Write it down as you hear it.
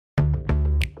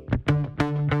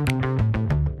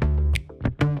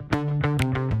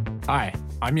Hi,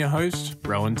 I'm your host,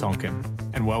 Rowan Tonkin,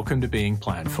 and welcome to Being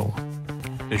Planful,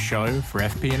 the show for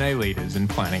FP&A leaders and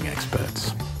planning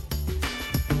experts.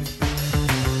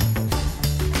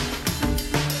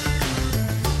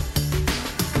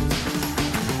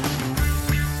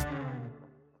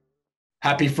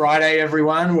 Happy Friday,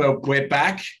 everyone. We're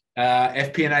back.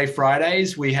 FP&A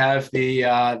Fridays. We have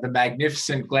the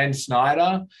magnificent Glenn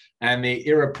Snyder and the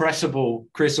irrepressible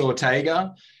Chris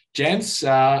Ortega. Gents,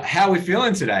 how are we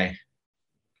feeling today?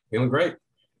 Feeling great.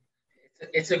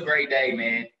 It's a great day,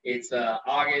 man. It's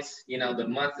August. You know, the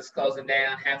month is closing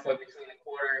down, halfway between the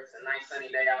quarter. It's a nice sunny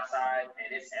day outside,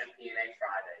 and it's FP&A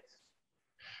Fridays.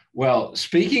 Well,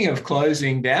 speaking of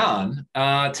closing down,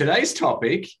 today's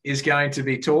topic is going to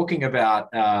be talking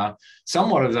about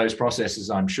somewhat of those processes,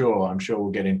 I'm sure. I'm sure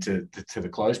we'll get into the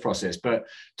close process, but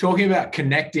talking about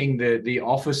connecting the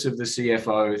office of the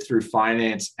CFO through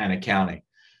finance and accounting.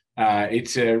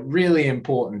 It's a really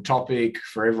important topic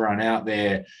for everyone out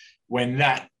there. When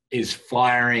that is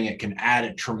firing, it can add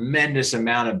a tremendous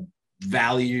amount of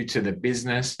value to the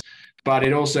business. But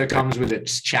it also comes with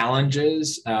its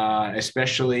challenges,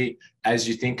 especially as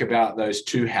you think about those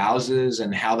two houses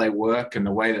and how they work and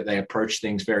the way that they approach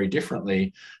things very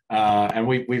differently. And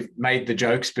we've made the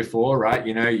jokes before, right?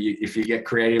 You know, if you get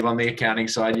creative on the accounting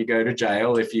side, you go to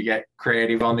jail. If you get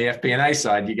creative on the FP&A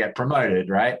side, you get promoted,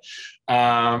 right?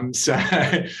 So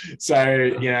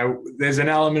you know, there's an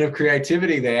element of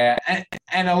creativity there,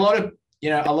 and a lot of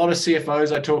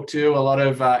CFOs I talk to, a lot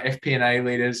of FP&A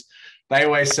leaders. They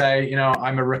always say, you know,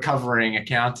 I'm a recovering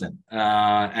accountant,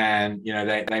 and you know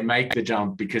they make the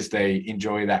jump because they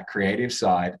enjoy that creative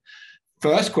side.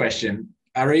 First question: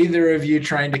 are either of you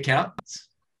trained accountants?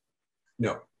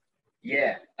 No.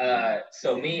 Yeah.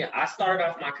 So I started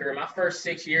off my career. My first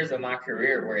 6 years of my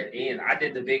career were I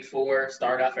did the Big Four.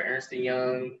 Started off at Ernst &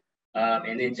 Young,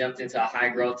 and then jumped into a high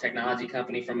growth technology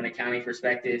company from an accounting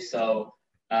perspective. So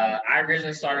I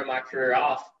originally started my career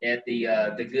off at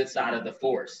the good side of the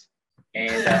force.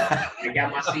 And I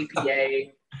got my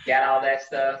CPA, got all that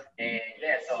stuff. And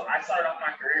yeah, so I started off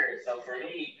my career. So for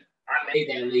me, I made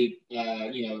that leap,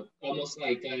 almost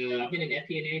like I've been in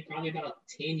FP&A probably about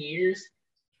 10 years.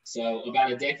 So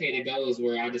about a decade ago is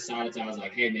where I decided I was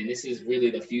like, hey, man, this is really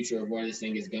the future of where this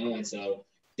thing is going. So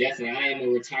definitely, I am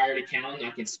a retired accountant.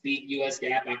 I can speak US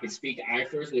GAAP. I can speak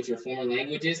IFRS, which are foreign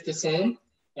languages to some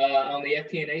on the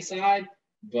FP&A side.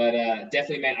 But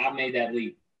definitely, man, I've made that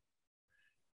leap.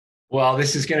 Well,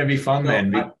 this is going to be fun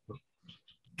then.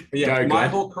 My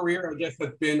whole career, I guess, has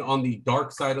been on the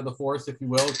dark side of the force, if you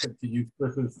will, to use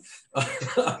Chris's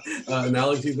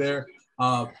analogy there.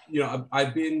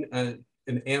 I've been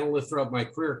an analyst throughout my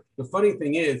career. The funny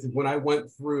thing is when I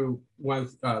was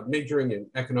majoring in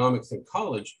economics in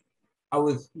college, I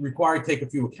was required to take a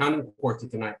few accounting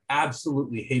courses, and I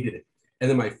absolutely hated it. And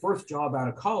then my first job out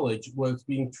of college was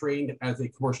being trained as a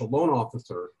commercial loan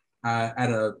officer at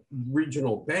a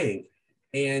regional bank.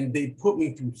 And they put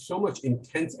me through so much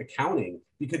intense accounting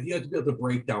because you have to be able to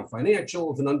break down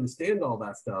financials and understand all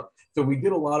that stuff. So we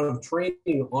did a lot of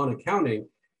training on accounting.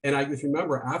 And I just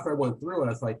remember after I went through it, I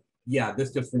was like, yeah,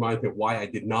 this just reminds me of why I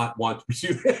did not want to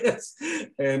pursue this.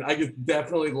 And I just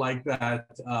definitely like that,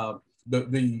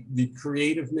 the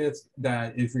creativeness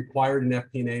that is required in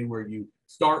FP&A, where you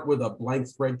start with a blank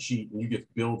spreadsheet and you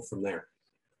just build from there.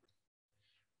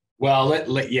 Well,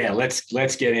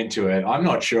 let's get into it. I'm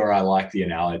not sure I like the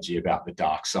analogy about the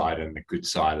dark side and the good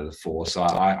side of the force.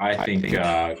 I think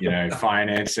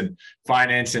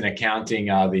finance and accounting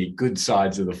are the good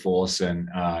sides of the force, and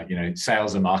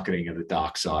sales and marketing are the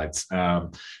dark sides.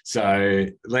 So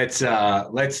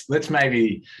let's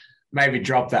maybe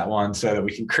drop that one so that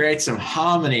we can create some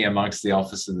harmony amongst the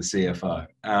office of the CFO.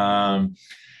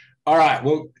 All right,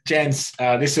 well, gents,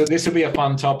 this will be a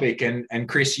fun topic, and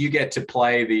Chris, you get to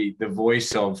play the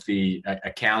voice of the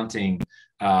accounting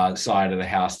side of the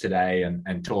house today,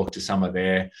 and talk to some of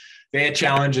their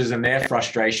challenges and their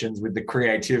frustrations with the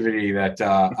creativity that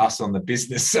us on the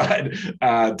business side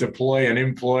deploy and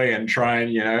employ, and try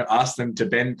and ask them to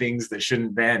bend things that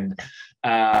shouldn't bend.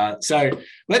 So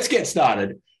let's get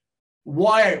started.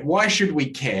 Why should we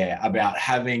care about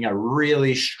having a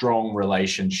really strong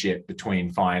relationship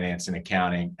between finance and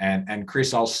accounting? And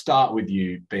Chris, I'll start with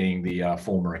you, being the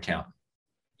former accountant.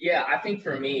 Yeah, I think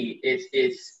for me,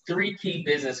 it's three key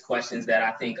business questions that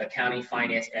I think accounting,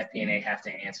 finance, FP&A have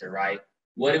to answer, right?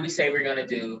 What do we say we're going to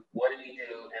do? What do we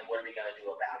do? And what are we going to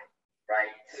do about it, right?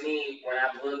 To me, when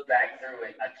I've looked back through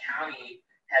it, accounting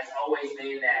has always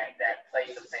been that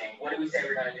place of saying, what do we say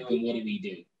we're going to do and what do we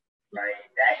do? right?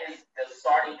 That is the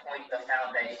starting point, the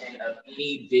foundation of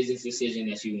any business decision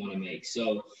that you want to make.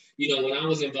 So, when I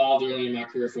was involved early in my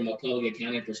career from a public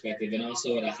accounting perspective, and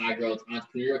also at a high growth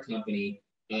entrepreneur company,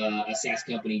 a SaaS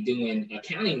company doing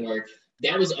accounting work,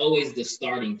 that was always the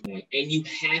starting point. And you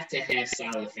have to have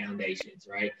solid foundations,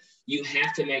 right? You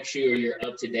have to make sure you're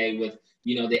up to date with,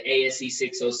 the ASC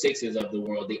 606s of the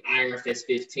world, the IFRS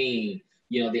 15,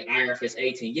 the IFRS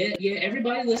 18. Yeah,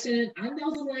 everybody listening, I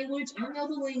know the language, I know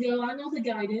the lingo, I know the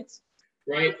guidance,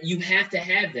 right? You have to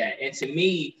have that. And to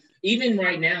me, even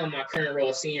right now in my current role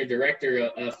as Senior Director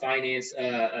of Finance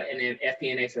and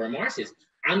FP&A for Amartys,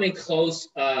 I'm in close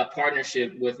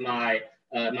partnership with my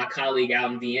colleague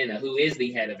out in Vienna, who is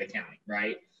the head of accounting,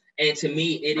 right? And to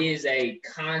me, it is a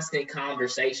constant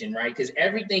conversation, right? Because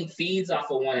everything feeds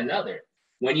off of one another.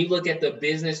 When you look at the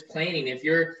business planning, if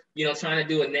you're, trying to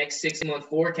do a next 6-month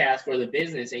forecast for the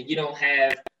business and you don't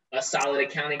have a solid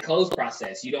accounting close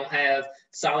process, you don't have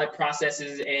solid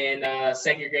processes and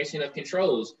segregation of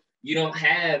controls, you don't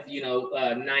have,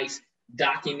 nice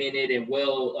documented and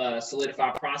well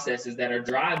solidified processes that are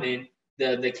driving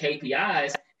the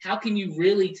KPIs, how can you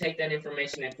really take that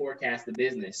information and forecast the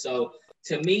business? So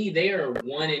to me, they are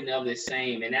one and of the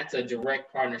same, and that's a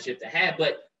direct partnership to have.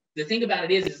 But the thing about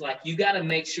it is like, you got to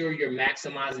make sure you're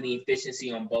maximizing the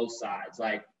efficiency on both sides.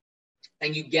 Like,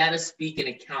 and you got to speak an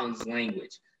accountant's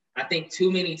language. I think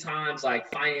too many times,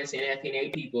 like finance and FP&A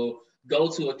people go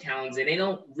to accountants and they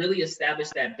don't really establish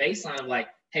that baseline of like,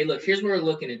 hey, look, here's what we're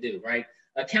looking to do, right?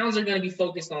 Accountants are going to be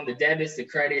focused on the debits, the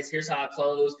credits. Here's how I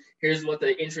close. Here's what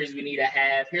the entries we need to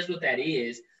have. Here's what that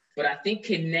is. But I think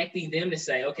connecting them to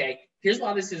say, okay, here's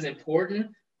why this is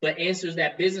important, but answers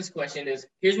that business question is,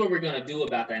 here's what we're going to do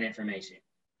about that information,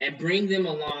 and bring them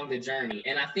along the journey.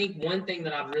 And I think one thing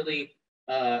that I've really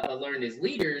learned as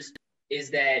leaders is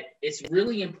that it's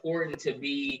really important to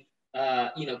be,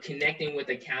 connecting with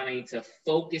accounting to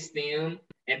focus them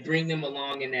and bring them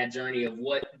along in that journey of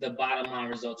what the bottom line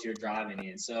results you're driving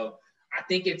in. So I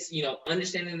think it's,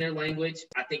 understanding their language.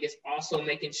 I think it's also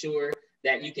making sure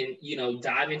that you can,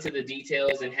 dive into the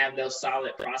details and have those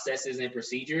solid processes and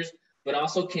procedures, but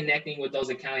also connecting with those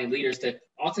accounting leaders to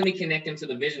ultimately connect them to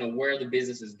the vision of where the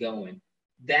business is going.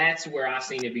 That's where I've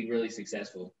seen it be really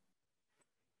successful.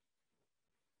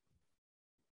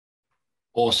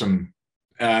 Awesome.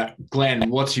 Glenn,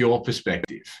 what's your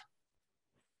perspective?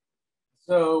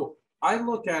 So I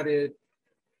look at it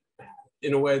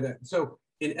in a way that, so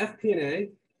in FP&A,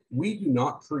 we do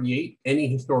not create any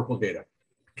historical data,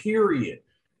 period.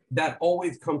 That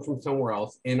always comes from somewhere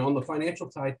else. And on the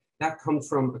financial side, that comes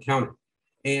from accounting.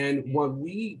 And what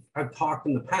we have talked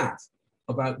in the past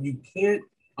about, you can't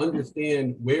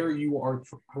understand where you are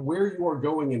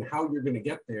going and how you're going to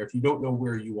get there if you don't know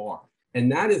where you are. And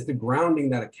that is the grounding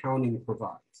that accounting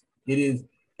provides. It is,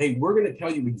 hey, we're going to tell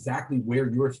you exactly where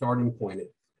your starting point is.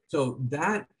 So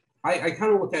that, I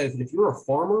kind of look at it as, if you're a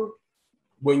farmer,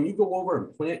 when you go over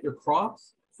and plant your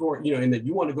crops for, and that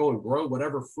you want to go and grow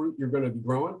whatever fruit you're going to be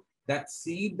growing, that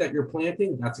seed that you're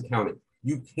planting, that's accounting.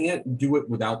 You can't do it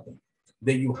without them.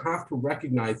 That you have to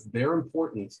recognize their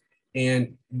importance,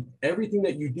 and everything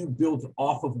that you do builds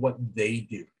off of what they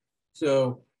do.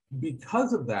 So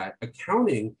because of that,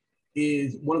 accounting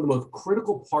is one of the most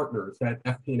critical partners that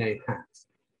FP&A has.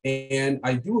 And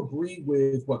I do agree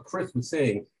with what Chris was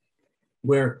saying,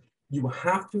 where you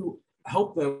have to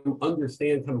help them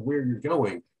understand kind of where you're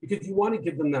going, because you want to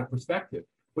give them that perspective,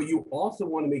 but you also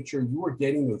want to make sure you are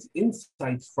getting those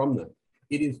insights from them.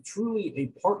 It is truly a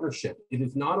partnership. It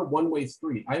is not a one-way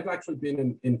street. I've actually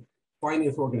been in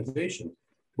finance organizations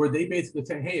where they basically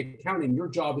say, hey, accounting, your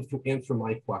job is to answer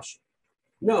my question.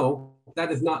 No,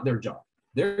 that is not their job.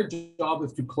 Their job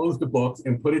is to close the books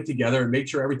and put it together and make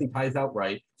sure everything ties out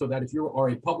right, so that if you are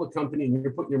a public company and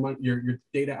you're putting your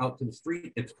data out to the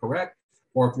street, it's correct.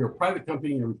 Or if you're a private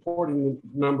company, you're reporting the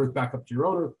numbers back up to your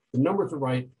owner, the numbers are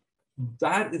right.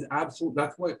 That is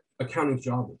that's what accounting's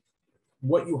job is.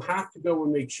 What you have to go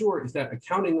and make sure is that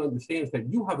accounting understands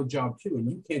that you have a job too, and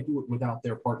you can't do it without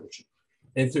their partnership.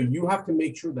 And so you have to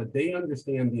make sure that they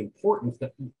understand the importance,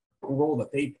 that role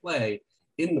that they play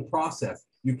in the process.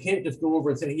 You can't just go over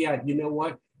and say, yeah, you know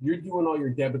what? You're doing all your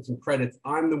debits and credits.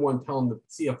 I'm the one telling the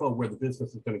CFO where the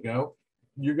business is going to go.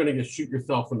 You're going to just shoot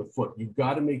yourself in the foot. You've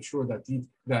got to make sure that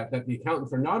that the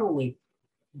accountants are not only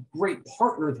great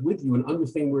partners with you and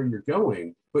understand where you're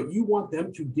going, but you want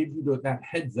them to give you that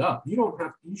heads up.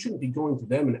 You shouldn't be going to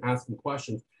them and asking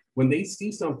questions. When they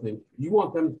see something, you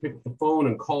want them to pick up the phone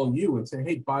and call you and say,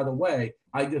 hey, by the way,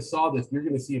 I just saw this. You're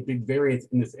going to see a big variance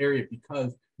in this area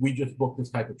because we just booked this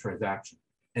type of transaction.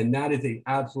 And that is an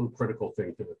absolute critical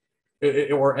thing to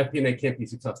do, or FP&A can't be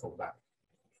successful with that.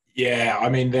 Yeah, I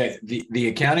mean the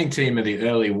accounting team are the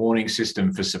early warning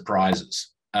system for surprises.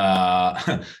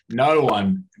 No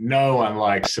one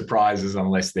likes surprises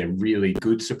unless they're really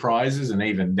good surprises, and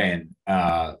even then,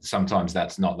 sometimes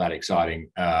that's not that exciting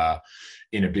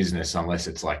in a business unless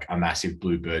it's like a massive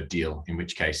bluebird deal, in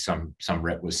which case some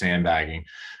rep was sandbagging.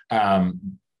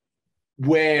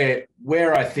 Where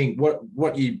I think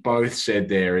what you both said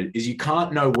there is you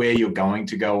can't know where you're going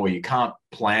to go, or you can't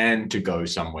plan to go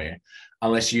somewhere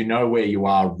unless you know where you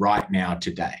are right now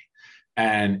today.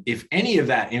 And if any of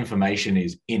that information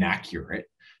is inaccurate,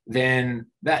 then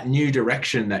that new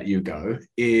direction that you go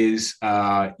is,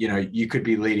 you could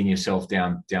be leading yourself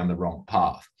down the wrong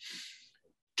path.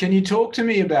 Can you talk to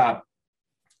me about,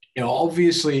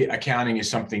 obviously accounting is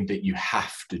something that you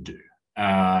have to do.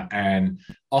 And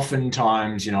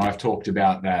oftentimes, I've talked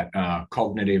about that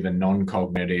cognitive and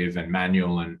non-cognitive and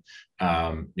manual and,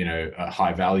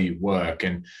 high value work.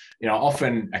 And,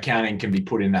 often accounting can be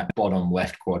put in that bottom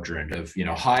left quadrant of,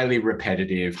 highly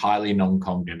repetitive, highly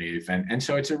non-cognitive. And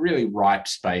so it's a really ripe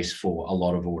space for a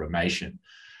lot of automation.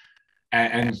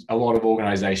 And a lot of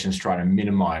organizations try to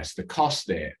minimize the cost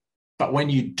there. But when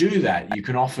you do that, you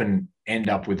can often end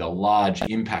up with a large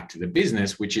impact to the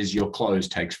business, which is your close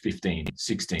takes 15,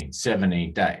 16,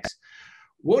 17 days.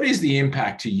 What is the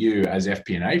impact to you as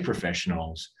FP&A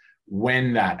professionals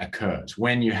when that occurs,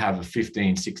 when you have a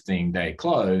 15, 16-day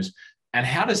close, and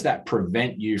how does that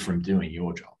prevent you from doing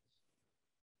your job?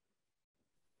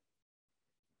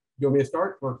 You want me to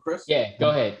start, or Chris? Yeah, go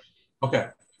ahead. Okay,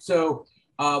 so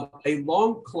a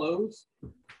long close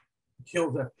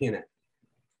kills FP&A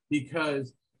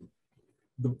because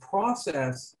the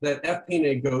process that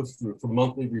FP&A goes through for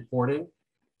monthly reporting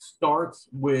starts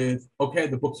with, okay,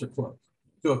 the books are closed.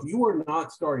 So if you are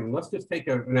not starting, let's just take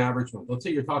an average month. Let's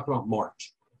say you're talking about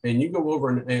March, and you go over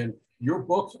and your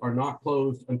books are not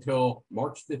closed until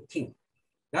March 15th.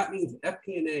 That means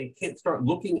FP&A can't start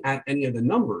looking at any of the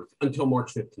numbers until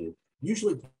March 15th.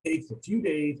 Usually it takes a few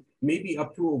days, maybe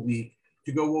up to a week,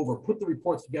 to go over, put the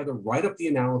reports together, write up the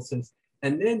analysis,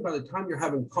 and then by the time you're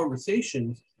having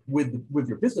conversations with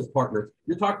your business partners,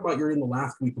 you're talking about you're in the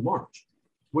last week of March.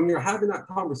 When you're having that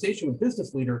conversation with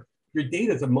business leader, your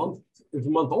data is a month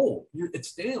old. It's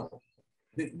stale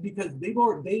because they've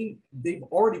already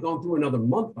gone through another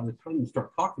month by the time you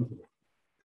start talking to them.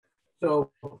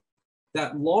 So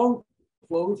that long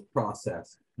close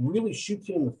process really shoots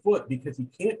you in the foot because you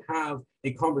can't have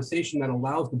a conversation that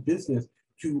allows the business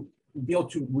to be able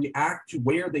to react to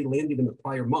where they landed in the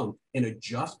prior month and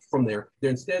adjust from there.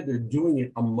 Instead, they're doing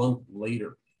it a month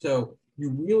later. So you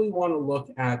really want to look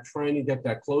at trying to get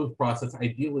that close process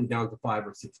ideally down to 5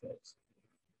 or 6 days.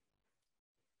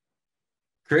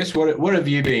 Chris, what have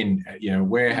you been,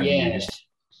 where have you just,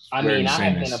 I mean,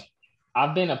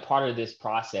 I've been a part of this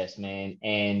process, man.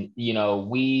 And,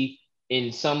 we,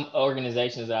 in some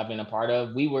organizations that I've been a part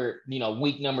of, we were,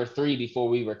 week number 3 before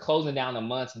we were closing down the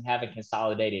months and having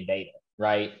consolidated data,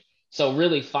 right? So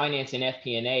really finance and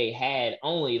FP&A had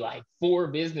only like 4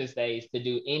 business days to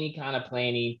do any kind of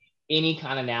planning, any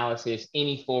kind of analysis,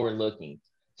 any forward looking.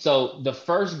 So the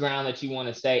first ground that you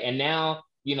want to say, and now,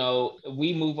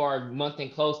 we move our month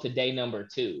end close to day number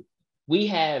 2. We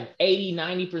have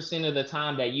 80-90% of the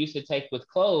time that used to take with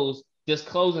close, just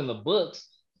closing the books.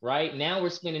 Right now,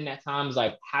 we're spending that time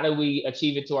like, how do we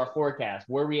achieve it to our forecast?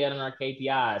 Where are we at on our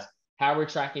KPIs? How we're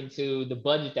tracking to the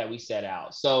budget that we set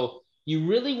out? So you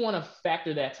really want to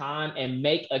factor that time and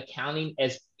make accounting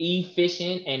as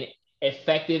efficient and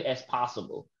effective as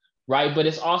possible, right? But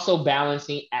it's also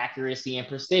balancing accuracy and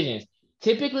precision.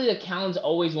 Typically, accountants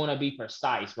always want to be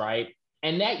precise, right?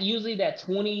 And that usually that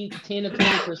 10 to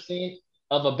 20%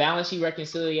 of a balance sheet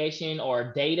reconciliation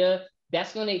or data,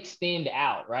 that's going to extend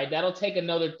out, right? That'll take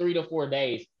another 3 to 4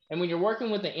 days. And when you're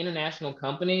working with an international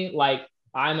company like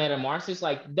IMED and Marcis,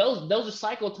 like those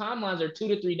cycle timelines are 2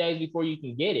 to 3 days before you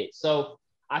can get it. So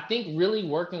I think really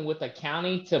working with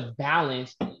accounting to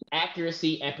balance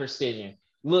accuracy and precision.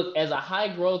 Look, as a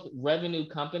high growth revenue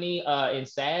company in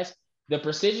SaaS, the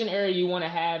precision area you want to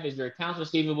have is your accounts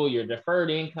receivable, your deferred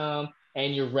income,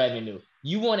 and your revenue.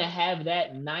 You want to have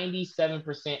that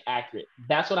 97% accurate.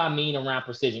 That's what I mean around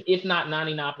precision, if not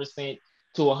 99%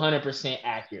 to 100%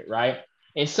 accurate, right?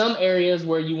 In some areas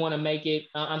where you want to make it,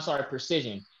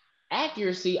 precision.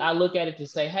 Accuracy, I look at it to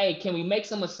say, hey, can we make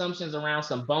some assumptions around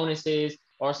some bonuses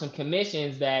or some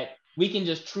commissions that we can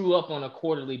just true up on a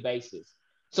quarterly basis?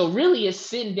 So really it's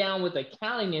sitting down with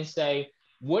accounting and say,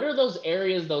 what are those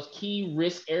areas, those key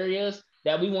risk areas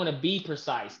that we want to be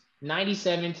precise?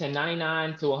 97 to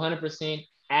 99 to 100%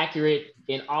 accurate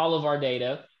in all of our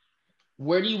data.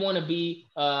 where do you want to be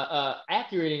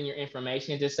accurate in your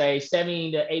information to say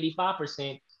 70 to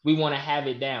 85%, we want to have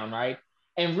it down, right?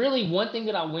 And really one thing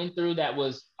that I went through that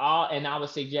was and I would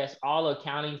suggest all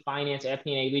accounting, finance,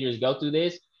 FP&A leaders go through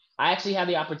this. I actually had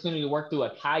the opportunity to work through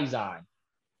a Kaizen.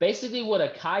 Basically what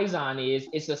a Kaizen is,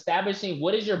 it's establishing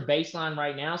what is your baseline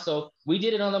right now. So we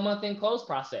did it on the month-end close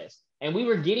process, and we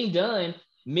were getting done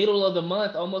middle of the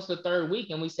month, almost the third week.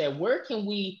 And we said,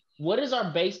 what is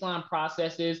our baseline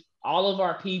processes, all of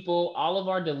our people, all of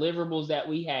our deliverables that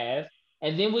we have.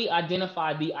 And then we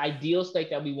identified the ideal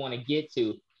state that we want to get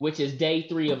to, which is day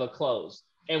 3 of a close.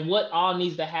 And what all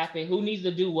needs to happen, who needs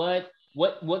to do what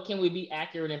can we be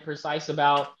accurate and precise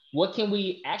about, what can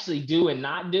we actually do and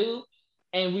not do.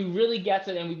 And we really got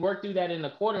to, and we worked through that in the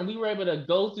quarter, and we were able to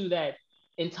go through that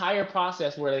entire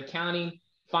process where the accounting,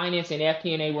 finance, and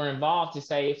FP&A were involved to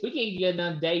say, if we can get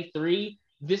done day 3,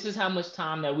 this is how much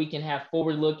time that we can have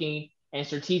forward-looking and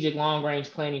strategic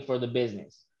long-range planning for the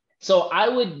business. So I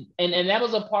would, and that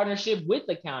was a partnership with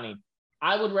accounting.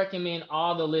 I would recommend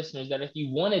all the listeners that if you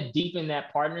want to deepen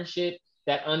that partnership,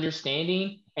 that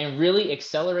understanding, and really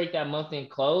accelerate that month-end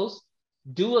close,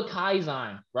 do a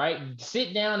Kaizen, right?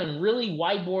 Sit down and really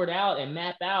whiteboard out and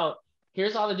map out,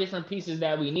 here's all the different pieces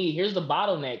that we need. Here's the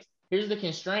bottlenecks. Here's the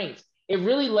constraints. It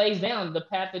really lays down the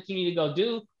path that you need to go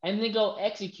do and then go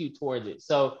execute towards it.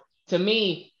 So to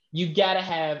me, you got to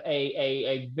have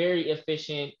a very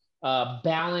efficient,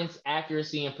 balanced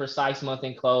accuracy and precise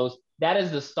month-end close. That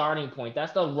is the starting point.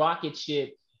 That's the rocket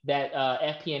ship that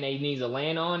FP&A needs to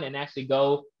land on and actually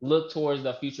go look towards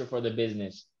the future for the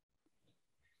business.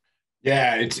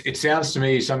 Yeah, it sounds to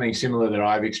me something similar that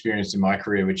I've experienced in my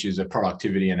career, which is a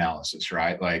productivity analysis,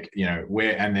 right? Like,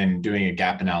 and then doing a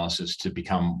gap analysis to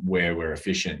become where we're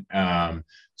efficient.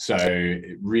 So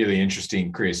really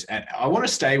interesting, Chris. And I want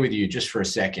to stay with you just for a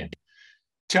second.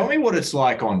 Tell me what it's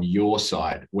like on your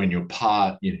side when you're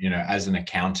as an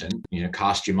accountant,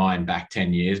 cast your mind back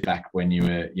 10 years back when you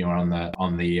were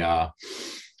on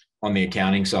the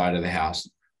accounting side of the house.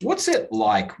 What's it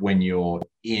like when you're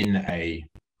in a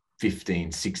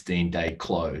 15, 16 day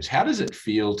close? How does it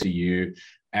feel to you?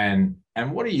 And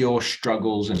what are your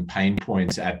struggles and pain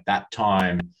points at that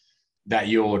time that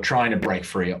you're trying to break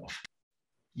free of?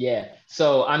 Yeah.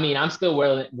 So, I mean, I'm still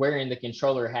wearing the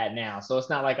controller hat now. So it's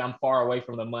not like I'm far away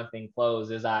from the month-end close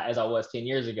as I was 10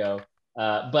 years ago.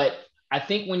 But I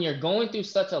think when you're going through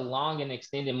such a long and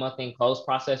extended month-end close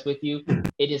process with you,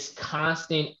 it is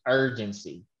constant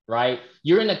urgency, right?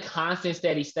 You're in a constant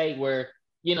steady state where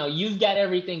you've got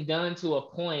everything done to a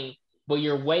point, but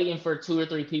you're waiting for 2 or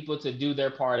 3 people to do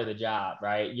their part of the job,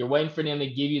 right? You're waiting for them to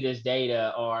give you this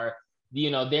data, or,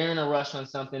 they're in a rush on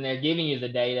something, they're giving you the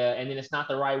data, and then it's not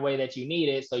the right way that you need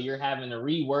it. So you're having to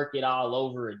rework it all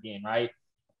over again, right?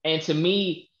 And to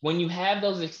me, when you have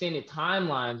those extended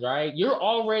timelines, right, you're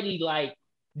already like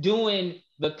doing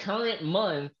the current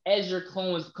month as you're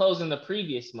closing the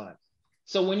previous month.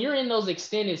 So when you're in those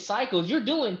extended cycles, you're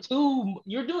doing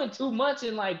 2 months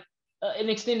in like an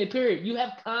extended period. You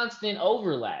have constant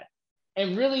overlap.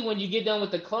 And really, when you get done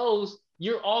with the close,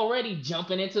 you're already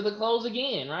jumping into the close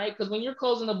again, right? Because when you're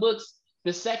closing the books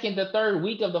the second, the third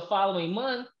week of the following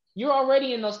month, you're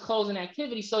already in those closing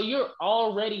activities. So you're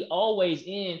already always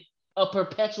in a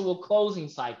perpetual closing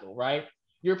cycle, right?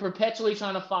 You're perpetually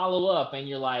trying to follow up, and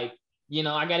you're like,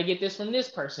 I got to get this from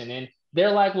this person. And they're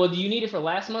like, well, do you need it for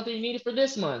last month or you need it for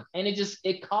this month? And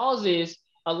it causes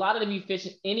a lot of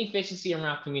inefficiency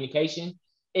around communication.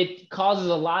 It causes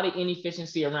a lot of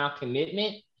inefficiency around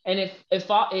commitment. And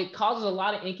it causes a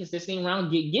lot of inconsistency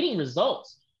around getting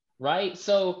results, right?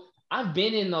 So I've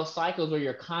been in those cycles where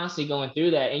you're constantly going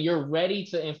through that, and you're ready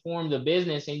to inform the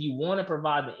business and you want to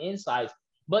provide the insights,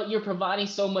 but you're providing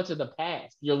so much of the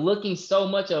past. You're looking so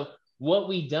much of what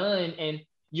we've done, and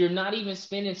you're not even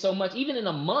spending so much, even in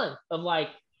a month, of like,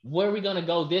 where are we going to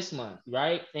go this month,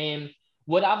 right? And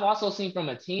what I've also seen from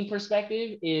a team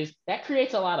perspective is that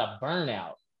creates a lot of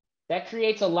burnout. That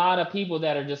creates a lot of people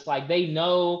that are just like, they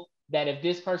know that if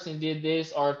this person did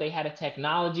this, or if they had a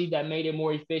technology that made it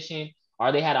more efficient,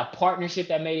 or they had a partnership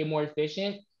that made it more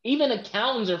efficient. Even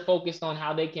accountants are focused on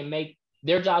how they can make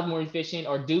their jobs more efficient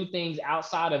or do things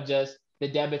outside of just the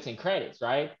debits and credits,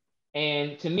 right?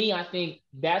 And to me, I think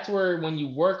that's where, when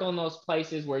you work on those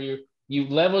places where you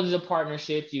leverage the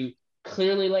partnerships, you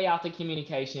clearly lay out the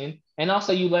communication, and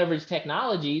also you leverage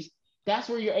technologies, that's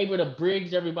where you're able to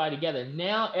bridge everybody together.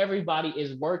 Now everybody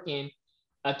is working.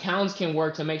 Accountants can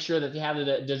work to make sure that they have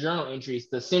the journal entries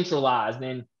to centralize.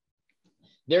 Then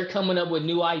they're coming up with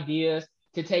new ideas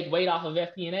to take weight off of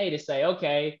FP&A to say,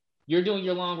 okay, you're doing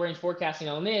your long range forecasting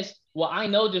on this. well, I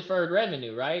know deferred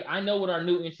revenue, right? I know what our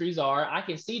new entries are. I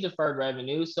can see deferred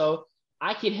revenue. So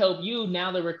I can help you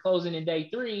now that we're closing in day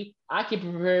 3. I can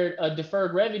prepare a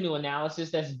deferred revenue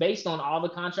analysis that's based on all the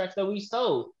contracts that we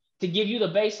sold to give you the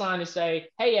baseline to say,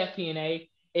 hey, FP&A,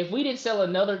 if we didn't sell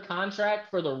another contract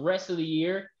for the rest of the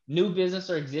year, new business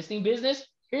or existing business,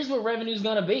 here's what revenue is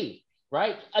going to be,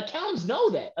 right? Accountants know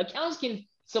that. Accountants can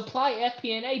supply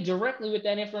FP&A directly with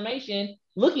that information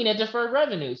looking at deferred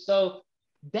revenue. So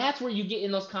that's where you get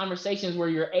in those conversations where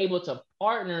you're able to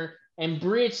partner and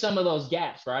bridge some of those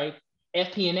gaps, right?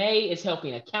 FP&A is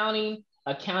helping accounting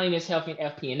is helping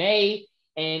FP&A,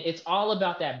 and it's all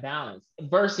about that balance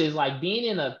versus like being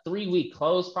in a 3-week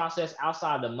close process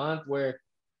outside the month where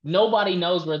nobody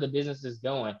knows where the business is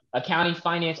going, accounting,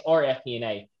 finance, or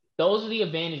FP&A. Those are the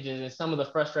advantages and some of the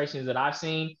frustrations that I've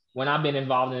seen when I've been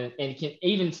involved in, and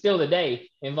even still today,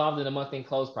 involved in the month-end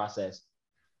close process.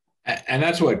 And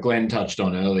that's what Glenn touched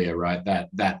on earlier, right?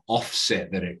 That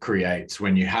offset that it creates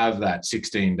when you have that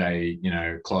 16-day,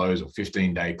 close or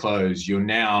 15-day close. You're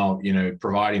now,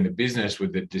 providing the business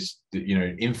with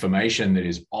information that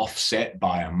is offset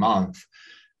by a month,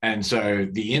 and so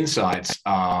the insights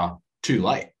are too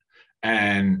late.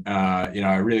 And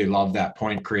I really love that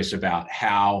point, Chris, about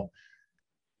how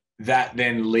that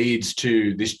then leads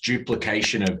to this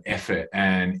duplication of effort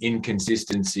and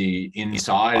inconsistency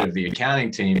inside of the accounting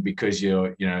team, because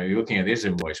you're looking at this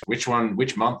invoice, which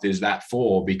month is that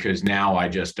for? Because now I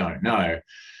just don't know.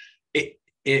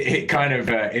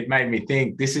 It made me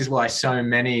think, this is why so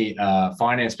many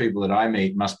finance people that I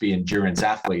meet must be endurance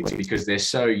athletes, because they're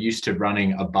so used to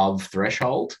running above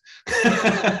threshold,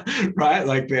 right?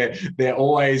 Like they're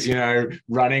always,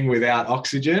 running without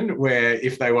oxygen, where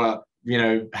if they were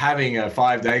having a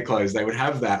 5-day close, they would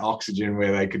have that oxygen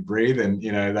where they could breathe. And,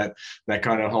 that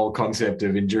kind of whole concept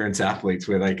of endurance athletes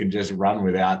where they can just run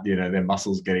without, their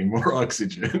muscles getting more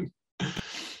oxygen.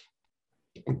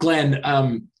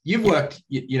 Glenn, you've worked,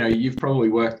 you've probably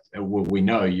worked, well, we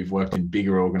know you've worked in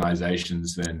bigger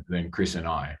organizations than Chris and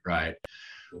I, right?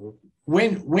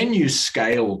 When you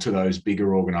scale to those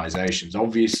bigger organizations,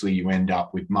 obviously you end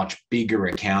up with much bigger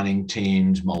accounting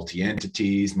teams,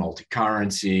 multi-entities,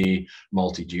 multi-currency,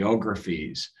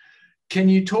 multi-geographies. Can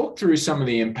you talk through some of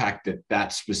the impact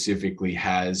that specifically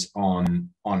has on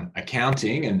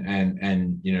accounting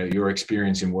and your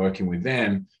experience in working with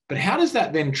them? But how does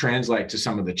that then translate to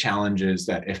some of the challenges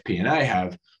that FP&A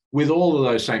have with all of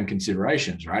those same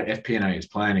considerations, right? FP&A is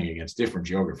planning against different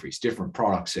geographies, different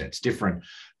product sets, different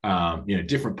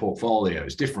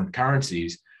portfolios, different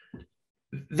currencies.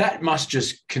 That must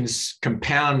just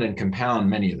compound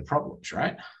many of the problems,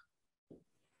 right?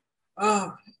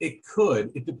 It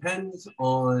could. It depends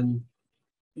on,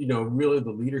 really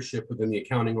the leadership within the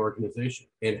accounting organization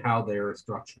and how they are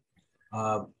structured.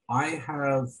 I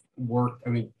have worked,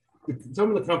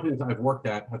 some of the companies I've worked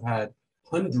at have had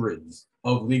hundreds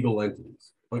of legal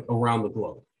entities around the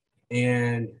globe.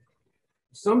 And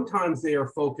sometimes they are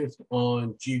focused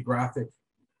on geographic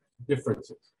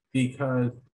differences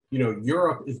because,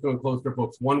 Europe is going to close their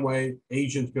books one way,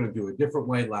 Asia is going to do it a different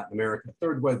way, Latin America,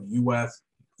 third way, the US,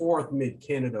 fourth,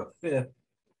 mid-Canada, fifth.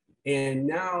 And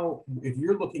now if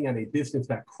you're looking at a business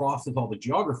that crosses all the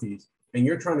geographies and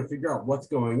you're trying to figure out what's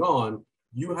going on,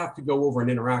 you have to go over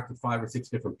and interact with 5 or 6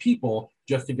 different people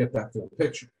just to get that full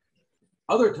picture.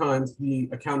 Other times, the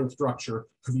accounting structure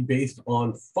could be based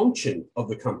on function of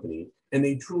the company, and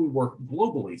they truly work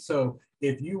globally. So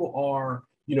if you are,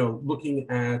 looking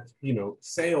at,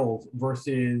 sales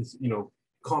versus,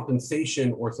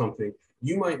 compensation or something,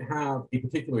 you might have a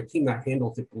particular team that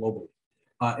handles it globally,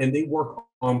 and they work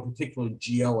on particular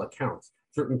GL accounts.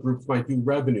 Certain groups might do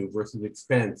revenue versus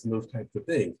expense and those types of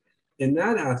things. In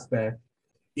that aspect,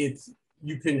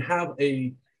 you can have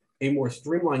a more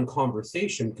streamlined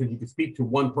conversation because you can speak to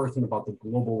one person about the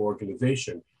global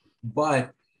organization.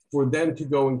 But for them to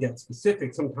go and get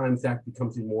specific, sometimes that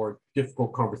becomes a more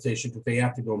difficult conversation because they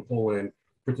have to go and pull in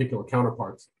particular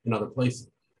counterparts in other places.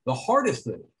 The hardest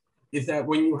thing is that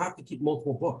when you have to keep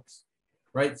multiple books,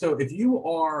 right? So if you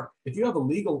have a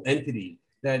legal entity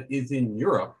that is in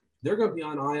Europe, they're going to be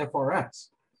on IFRS.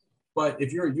 But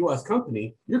if you're a US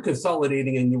company, you're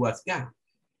consolidating in US GAAP.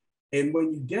 And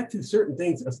when you get to certain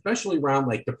things, especially around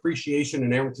like depreciation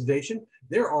and amortization,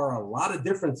 there are a lot of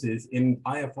differences in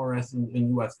IFRS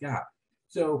and US GAAP.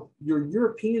 So your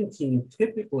European team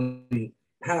typically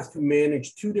has to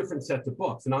manage 2 different sets of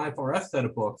books, an IFRS set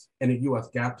of books and a US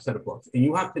GAAP set of books. And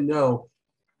you have to know,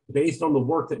 based on the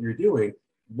work that you're doing,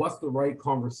 what's the right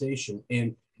conversation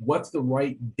and what's the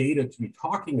right data to be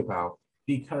talking about,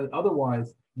 because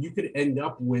otherwise you could end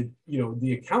up with,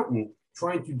 the accountant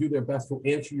trying to do their best to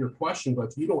answer your question, but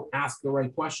if you don't ask the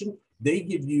right question, they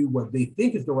give you what they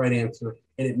think is the right answer,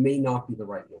 and it may not be the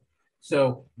right one.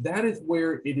 So that is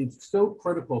where it is so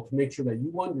critical to make sure that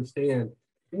you understand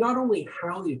not only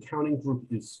how the accounting group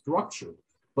is structured,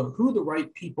 but who the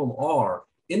right people are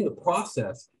in the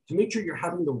process to make sure you're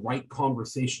having the right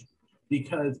conversation.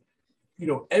 Because,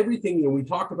 everything, we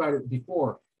talked about it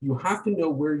before, you have to know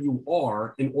where you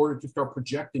are in order to start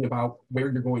projecting about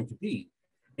where you're going to be.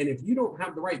 And if you don't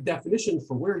have the right definition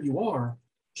for where you are,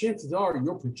 chances are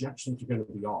your projections are going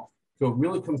to be off. So it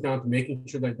really comes down to making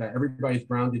sure that everybody's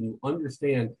grounded and you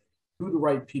understand who the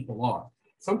right people are.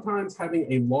 Sometimes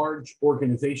having a large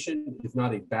organization is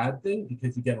not a bad thing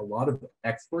because you get a lot of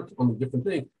experts on the different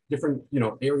things, different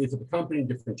areas of the company,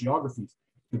 different geographies.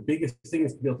 The biggest thing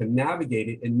is to be able to navigate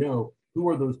it and know who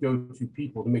are those go-to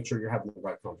people to make sure you're having the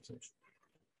right conversation.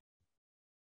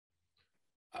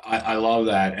 I love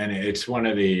that. And it's one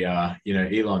of the,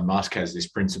 Elon Musk has this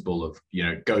principle of,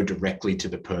 go directly to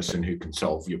the person who can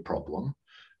solve your problem.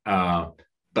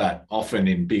 But often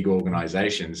in big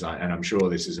organizations, and I'm sure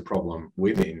this is a problem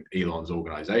within Elon's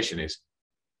organization, is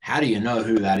how do you know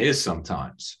who that is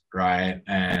sometimes, right?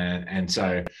 And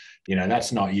so,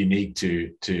 that's not unique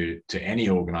to any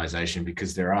organization,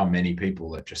 because there are many people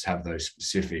that just have those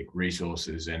specific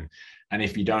resources. And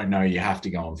if you don't know, you have to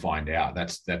go and find out.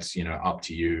 That's up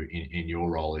to you in your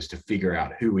role, is to figure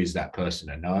out who is that person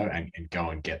to know and go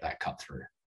and get that cut through.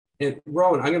 And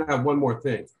Rowan, I'm going to have one more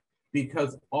thing.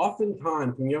 Because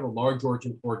oftentimes when you have a large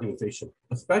organization,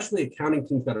 especially accounting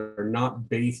teams that are not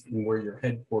based in where your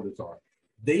headquarters are,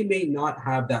 they may not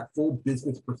have that full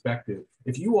business perspective.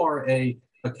 If you are an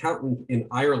accountant in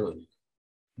Ireland,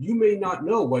 you may not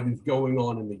know what is going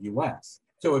on in the US.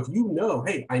 So if you know,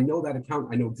 hey, I know that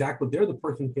accountant, I know exactly, they're the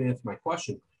person who can answer my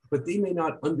question, but they may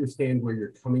not understand where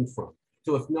you're coming from.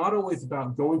 So it's not always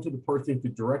about going to the person who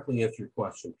could directly answer your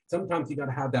question. Sometimes you got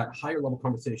to have that higher level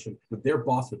conversation with their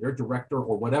boss or their director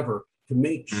or whatever to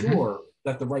make sure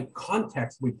that the right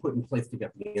context we put in place to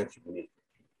get the answer we need.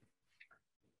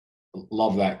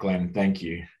 Love that, Glenn. Thank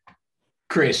you.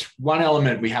 Chris, one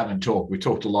element we haven't talked, we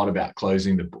talked a lot about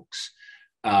closing the books.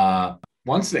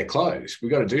 Once they're closed,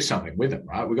 we've got to do something with them,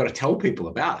 right? We've got to tell people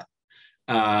about it.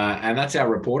 And that's our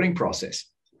reporting process.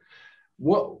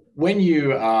 When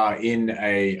you are in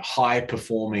a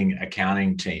high-performing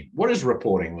accounting team, what does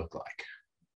reporting look like?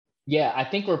 Yeah, I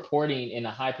think reporting in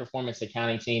a high-performance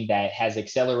accounting team that has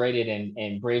accelerated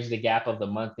and bridged the gap of the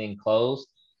month-end close,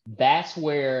 that's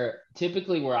where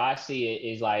typically where I see it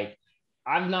is like,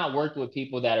 I've not worked with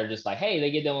people that are just like, hey, they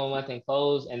get done with month-end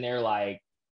close and they're like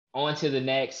on to the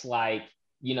next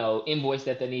invoice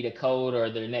that they need a code or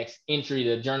their next entry,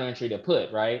 the journal entry to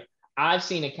put, right? I've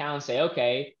seen accountants say,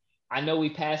 okay, I know we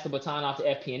passed the baton off to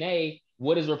FP&A.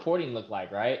 What does reporting look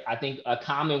like, right? I think a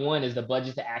common one is the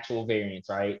budget to actual variance,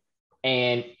 right?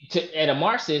 And at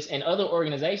Amarsis and other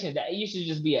organizations, that used to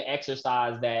just be an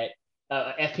exercise that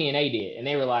FP&A did. And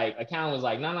they were like, accountant was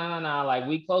like, no, like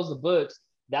we close the books.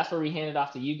 That's where we hand it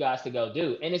off to you guys to go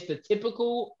do. And it's the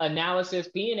typical analysis,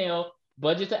 P&L,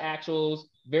 budget to actuals,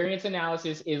 variance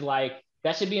analysis is like,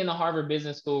 that should be in the Harvard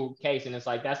Business School case. And it's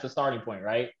like, that's the starting point,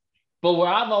 right? But what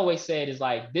I've always said is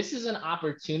like, this is an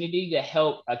opportunity to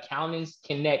help accountants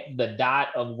connect the dot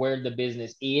of where the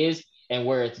business is and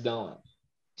where it's going.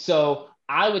 So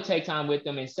I would take time with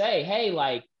them and say, hey,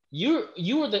 like you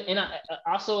were the, and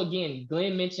also again,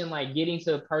 Glenn mentioned like getting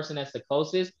to the person that's the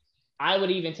closest. I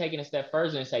would even take it a step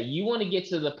further and say, you want to get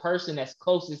to the person that's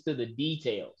closest to the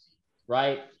details,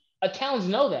 right? Accountants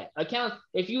know that.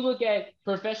 If you look at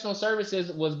professional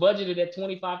services was budgeted at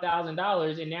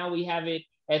 $25,000 and now we have it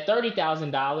at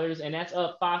 $30,000, and that's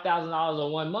up $5,000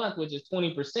 in 1 month, which is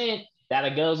 20%.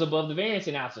 That goes above the variance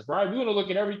analysis, right? We want to look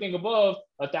at everything above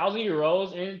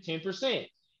 €1,000 and 10%.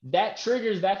 That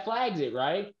triggers, that flags it,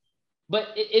 right? But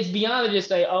it's beyond to just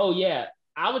say, oh yeah,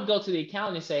 I would go to the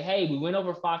accountant and say, hey, we went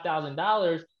over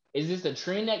 $5,000. Is this a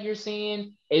trend that you're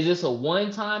seeing? Is this a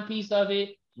one-time piece of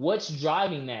it? What's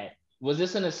driving that? Was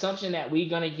this an assumption that we're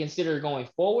going to consider going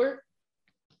forward?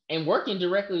 And working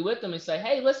directly with them and say,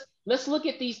 hey, let's look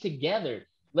at these together.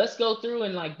 Let's go through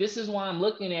and like, this is why I'm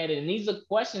looking at it. And these are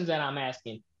questions that I'm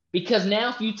asking. Because now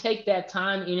if you take that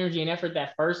time, energy, and effort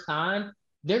that first time,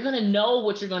 they're going to know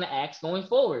what you're going to ask going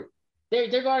forward.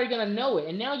 They're already going to know it.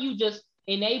 And now you just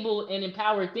enable and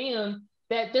empower them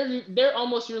that they're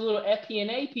almost your little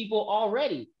FP&A people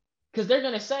already. Because they're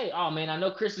going to say, oh man, I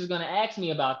know Chris is going to ask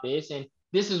me about this. And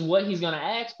this is what he's going to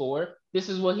ask for. This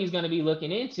is what he's going to be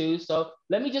looking into. So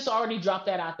let me just already drop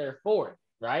that out there for it,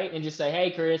 right? And just say,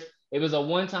 hey, Chris, it was a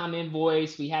one-time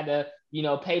invoice. We had to,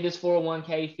 pay this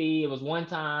 401k fee. It was one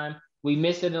time. We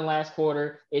missed it in the last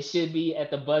quarter. It should be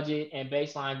at the budget and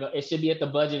baseline. It should be at the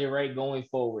budgeted rate going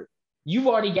forward. You've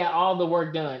already got all the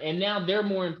work done, and now they're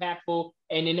more impactful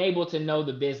and enabled to know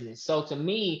the business. So to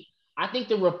me, I think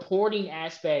the reporting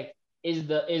aspect is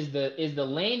the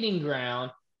landing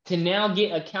ground to now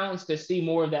get accountants to see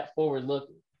more of that forward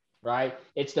looking, right?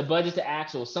 It's the budget to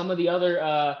actual. Some of the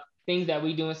other things that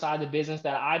we do inside the business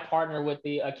that I partner with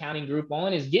the accounting group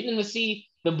on is getting them to see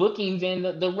the bookings and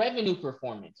the revenue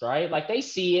performance, right? Like they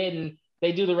see it and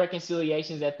they do the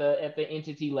reconciliations at the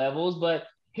entity levels, but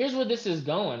here's where this is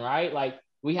going, right? Like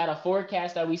we had a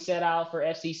forecast that we set out for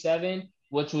FC7,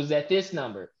 which was at this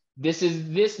number. This is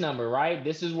this number, right?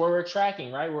 This is where we're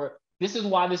tracking, right? This is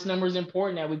why this number is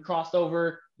important that we crossed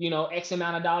over, X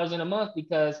amount of dollars in a month,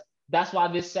 because that's why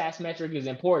this SaaS metric is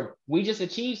important. We just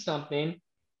achieved something,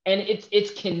 and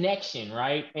it's connection,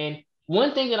 right? And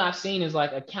one thing that I've seen is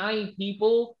like accounting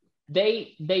people,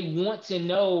 they want to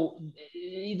know,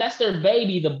 that's their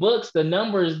baby, the books, the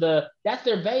numbers, that's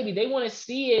their baby. They want to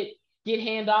see it get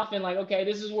hand off and like, okay,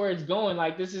 this is where it's going.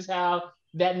 Like, this is how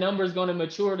that number is going to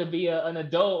mature to be an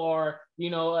adult or,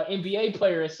 an NBA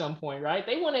player at some point, right?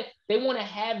 They want to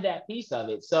have that piece of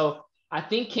it. So I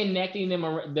think connecting them,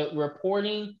 the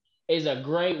reporting is a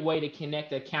great way to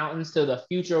connect accountants to the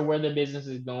future of where the business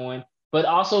is going, but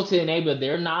also to enable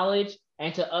their knowledge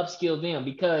and to upskill them.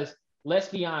 Because let's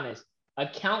be honest,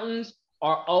 accountants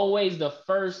are always the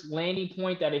first landing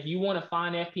point that if you want to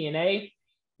find FP&A,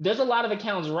 there's a lot of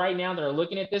accountants right now that are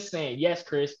looking at this saying, yes,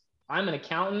 Chris, I'm an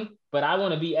accountant, but I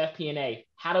want to be FP&A.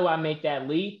 How do I make that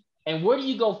leap? And where do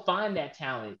you go find that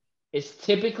talent? It's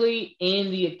typically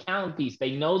in the accounting piece.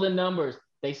 They know the numbers.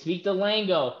 They speak the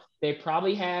lingo. They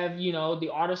probably have, the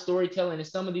art of storytelling and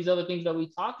some of these other things that we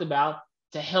talked about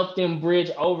to help them bridge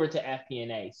over to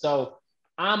FP&A. So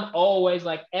I'm always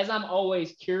like, as I'm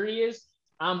always curious,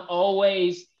 I'm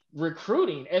always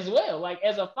recruiting as well. Like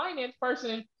as a finance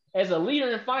person, as a leader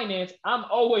in finance, I'm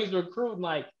always recruiting,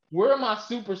 like, where are my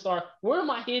superstars? Where are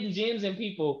my hidden gems and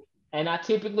people? And I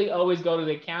typically always go to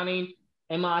the accounting,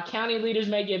 and my accounting leaders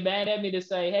may get mad at me to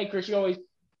say, hey, Chris, you're always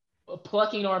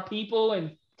plucking our people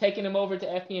and taking them over to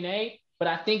FP&A. But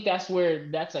I think that's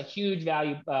a huge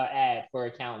value add for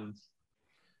accountants.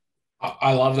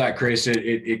 I love that, Chris.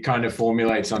 It kind of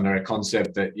formulates under a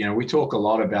concept that, we talk a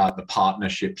lot about the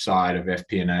partnership side of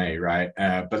FP&A, right?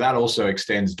 But that also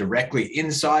extends directly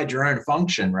inside your own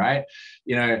function, right?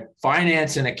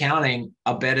 Finance and accounting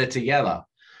are better together.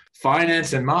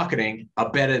 Finance and marketing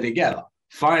are better together.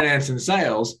 Finance and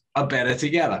sales are better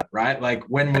together, right? Like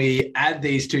when we add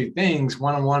these two things,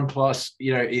 1 and 1 plus,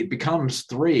 it becomes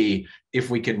 3 if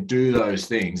we can do those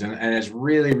things. And it's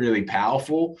really, really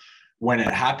powerful when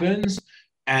it happens.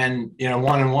 And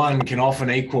 1 and 1 can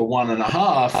often equal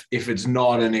 1.5 if it's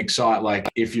not an like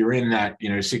if you're in that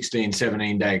 16,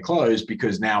 17 day close,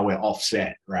 because now we're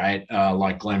offset, right?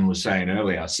 Like Glenn was saying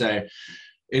earlier. So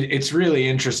it's really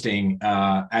interesting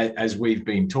as we've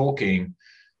been talking,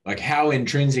 like how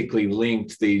intrinsically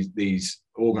linked these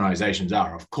organizations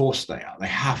are. Of course they are. They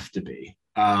have to be.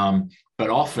 But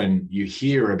often you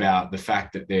hear about the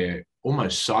fact that they're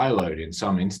almost siloed in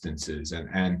some instances,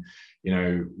 and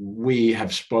we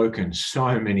have spoken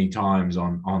so many times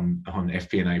on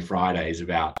FP&A Fridays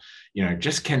about,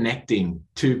 just connecting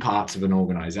two parts of an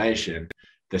organization.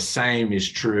 The same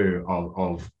is true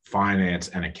of finance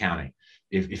and accounting.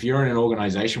 If you're in an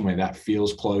organization where that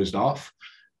feels closed off,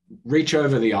 reach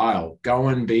over the aisle, go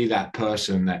and be that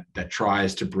person that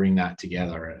tries to bring that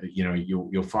together.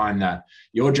 You'll find that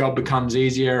your job becomes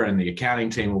easier, and the accounting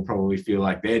team will probably feel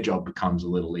like their job becomes a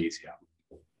little easier.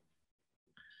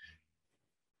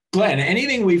 Glenn,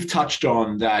 anything we've touched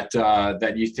on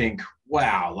that you think,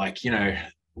 wow, like,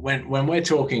 when we're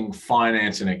talking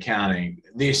finance and accounting,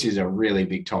 this is a really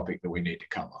big topic that we need to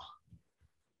cover?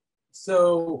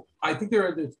 So I think there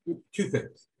are two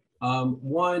things.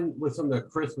 One was something that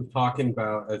Chris was talking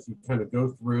about as you kind of go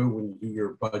through when you do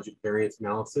your budget variance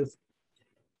analysis.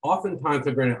 Oftentimes,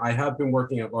 granted, I have been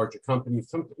working at larger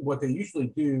companies. What they usually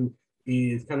do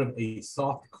is kind of a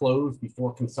soft close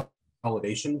before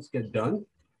consolidations get done.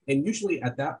 And usually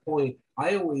at that point,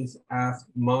 I always ask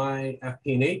my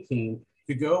FP&A team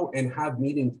to go and have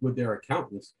meetings with their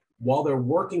accountants while they're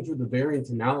working through the variance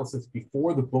analysis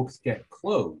before the books get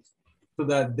closed, so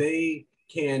that they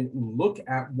can look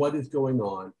at what is going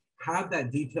on, have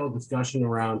that detailed discussion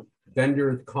around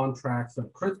vendors, contracts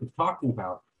that Chris was talking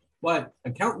about. But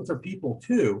accountants are people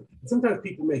too. And sometimes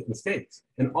people make mistakes.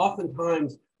 And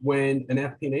oftentimes when an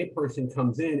FP&A person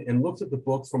comes in and looks at the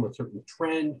books from a certain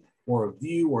trend or a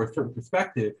view or a certain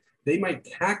perspective, they might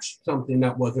catch something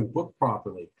that wasn't booked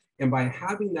properly. And by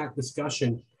having that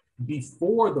discussion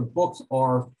before the books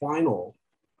are final,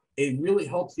 it really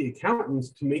helps the accountants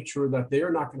to make sure that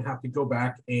they're not going to have to go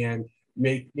back and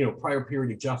make, prior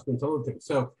period adjustments, other things.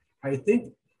 So I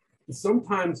think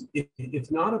sometimes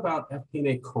it's not about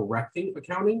FP&A correcting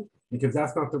accounting, because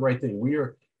that's not the right thing. We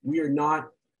are not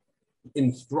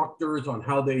instructors on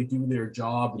how they do their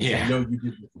job and say, no, you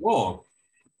did this wrong.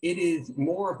 It is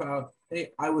more about,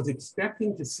 hey, I was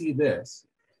expecting to see this.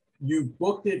 You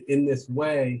booked it in this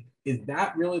way. Is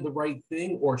that really the right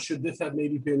thing? Or should this have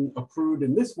maybe been accrued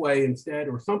in this way instead,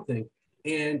 or something?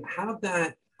 And have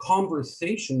that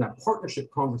conversation, that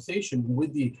partnership conversation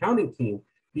with the accounting team,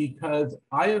 because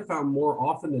I have found more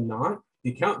often than not,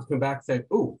 the accountants come back and say,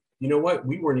 oh, you know what?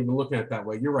 We weren't even looking at it that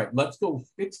way. You're right. Let's go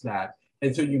fix that.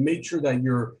 And so you make sure that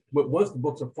once the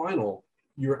books are final,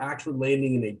 you're actually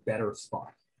landing in a better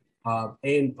spot.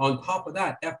 And on top of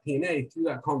that, FP&A, through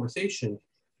that conversation,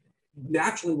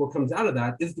 naturally what comes out of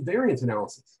that is the variance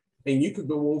analysis. And you could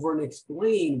go over and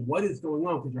explain what is going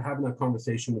on because you're having that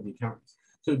conversation with the accountants.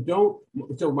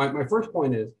 So my first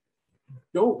point is,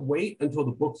 don't wait until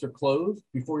the books are closed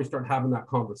before you start having that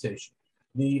conversation.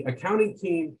 The accounting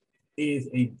team is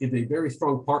a very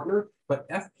strong partner, but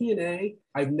FP&A,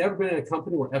 I've never been in a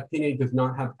company where FP&A does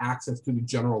not have access to the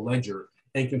general ledger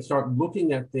and can start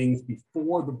looking at things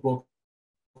before the books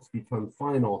become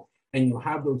final, and you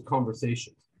have those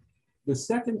conversations. The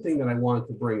second thing that I wanted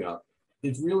to bring up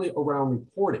is really around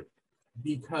reporting,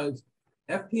 because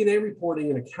FP&A reporting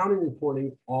and accounting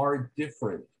reporting are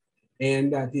different,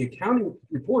 and that the accounting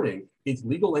reporting is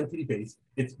legal entity based.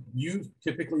 It's used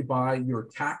typically by your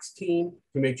tax team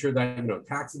to make sure that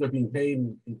taxes are being paid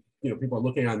and people are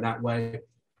looking at it that way.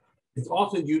 It's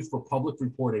also used for public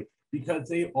reporting because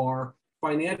they are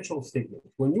financial statements.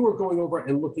 When you are going over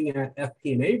and looking at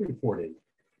FP&A reporting,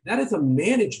 that is a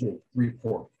management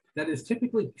report that is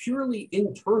typically purely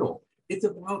internal. It's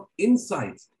about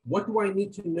insights. What do I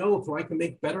need to know so I can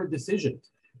make better decisions?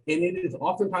 And it is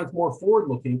oftentimes more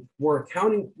forward-looking, where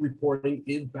accounting reporting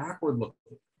is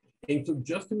backward-looking. And so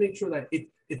just to make sure that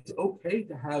it's okay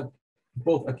to have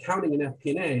both accounting and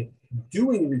FP&A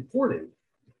doing reporting,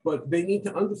 but they need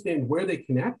to understand where they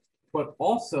connect, but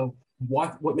also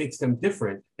what makes them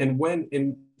different, and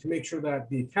to make sure that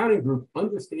the accounting group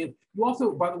understands. You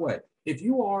also, by the way, if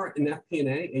you are an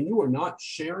FP&A and you are not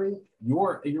sharing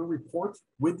your reports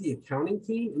with the accounting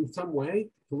team in some way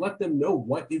to let them know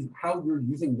how you're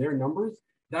using their numbers,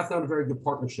 that's not a very good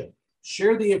partnership.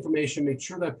 Share the information, make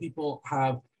sure that people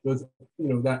have those,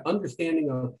 that understanding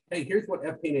of, hey, here's what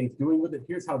FP&A is doing with it,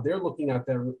 here's how they're looking at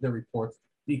their reports,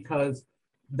 because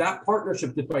that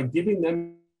partnership, just by giving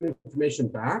them information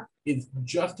back, is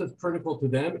just as critical to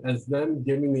them as them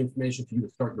giving the information to you to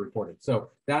start your reporting. So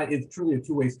that is truly a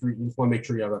two-way street. You just want to make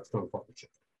sure you have that strong partnership.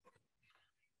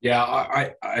 Yeah,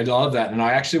 I love that. And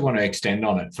I actually want to extend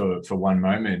on it for one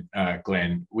moment,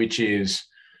 Glenn, which is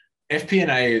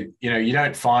FP&A, you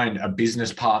don't find a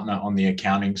business partner on the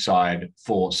accounting side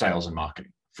for sales and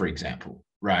marketing, for example,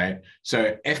 right?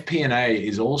 So FP&A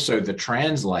is also the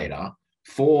translator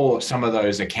for some of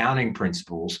those accounting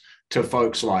principles to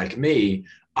folks like me.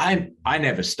 I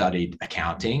never studied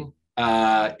accounting.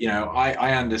 I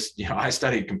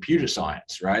studied computer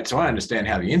science, right? So I understand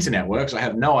how the internet works. I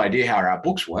have no idea how our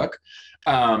books work.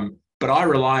 But I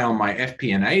rely on my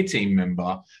FP&A team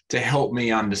member to help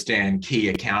me understand key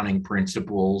accounting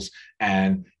principles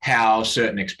and how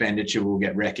certain expenditure will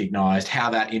get recognized, how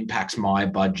that impacts my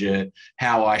budget,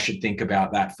 how I should think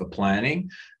about that for planning.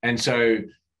 And so,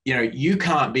 you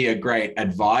can't be a great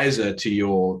advisor to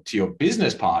your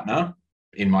business partner,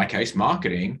 in my case,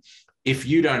 marketing, if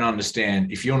you don't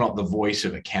understand, if you're not the voice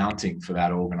of accounting for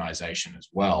that organization as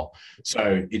well.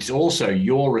 So it's also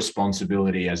your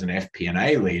responsibility as an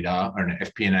FP&A leader or an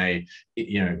FP&A,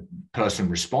 person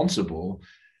responsible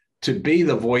to be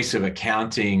the voice of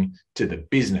accounting to the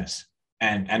business,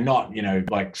 and not,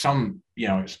 like some,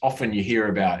 often you hear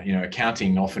about,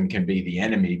 accounting often can be the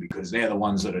enemy because they're the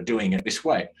ones that are doing it this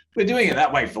way. We're doing it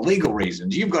that way for legal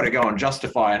reasons. You've got to go and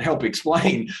justify and help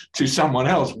explain to someone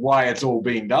else why it's all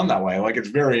being done that way. Like, it's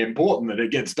very important that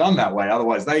it gets done that way.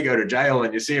 Otherwise they go to jail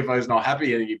and your CFO's not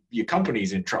happy and your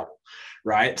company's in trouble,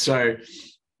 right? So,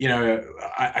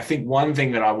 I think one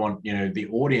thing that I want, the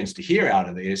audience to hear out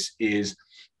of this is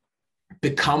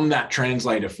become that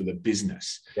translator for the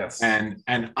business. Yes. And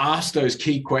ask those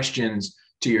key questions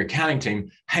to your accounting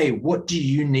team. Hey, what do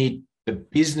you need the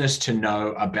business to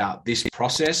know about this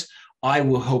process? I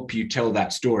will help you tell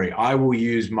that story. I will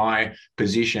use my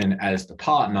position as the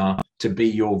partner to be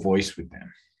your voice with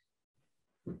them.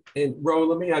 And Ro,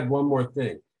 let me add one more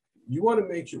thing. You want to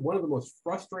make sure, one of the most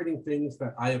frustrating things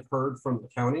that I have heard from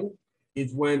accounting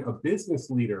is when a business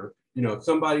leader,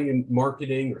 somebody in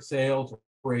marketing or sales or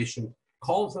operation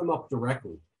calls them up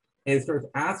directly and starts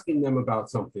asking them about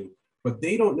something, but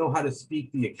they don't know how to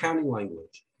speak the accounting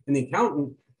language. And the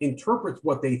accountant interprets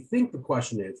what they think the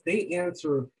question is. They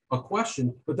answer a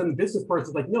question, but then the business person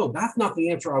is like, no, that's not the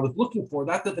answer I was looking for.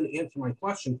 That doesn't answer my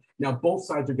question. Now both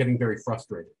sides are getting very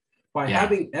frustrated. By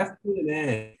having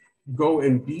FP&A go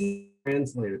and be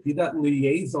translator, be that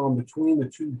liaison between the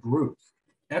two groups,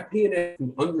 FP&A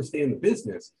can understand the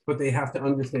business, but they have to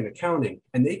understand accounting,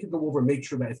 and they can go over and make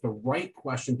sure that it's the right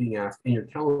question being asked and you're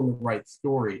telling the right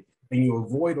story, and you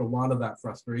avoid a lot of that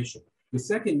frustration. The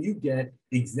second you get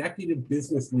executive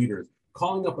business leaders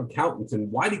calling up accountants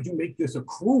and why did you make this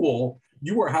accrual?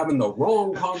 You are having the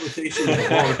wrong conversation.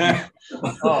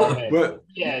 Oh, man. But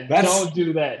yeah, don't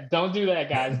do that. Don't do that,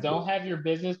 guys. Don't have your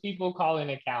business people calling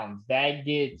accountants.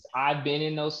 I've been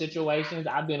in those situations.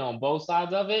 I've been on both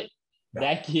sides of it.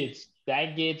 Yeah.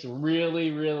 That gets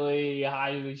really, really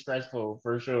highly stressful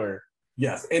for sure.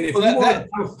 Yes. And if you are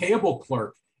a payable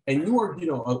clerk and you are,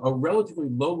 a relatively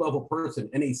low-level person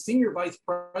and a senior vice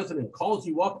president calls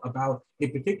you up about a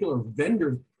particular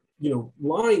vendor,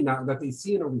 line that they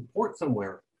see in a report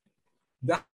somewhere,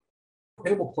 that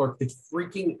payable clerk is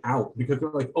freaking out because they're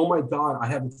like, oh my God, I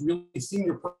have this really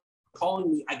senior person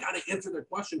calling me. I got to answer their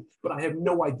question, but I have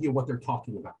no idea what they're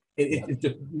talking about. And it's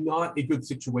just not a good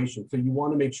situation. So you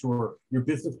want to make sure your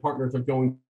business partners are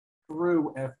going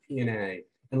through FP&A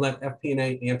and let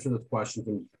FP&A answer those questions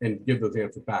and give those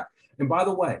answers back. And by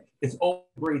the way, it's all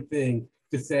a great thing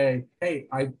to say, hey,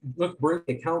 let's bring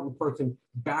the accountant person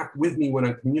back with me when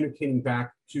I'm communicating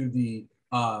back to the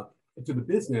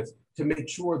business to make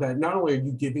sure that not only are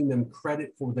you giving them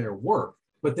credit for their work,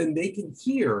 but then they can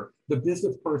hear the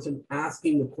business person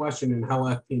asking the question and how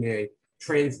FP&A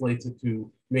translates it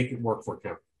to make it work for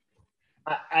accounting.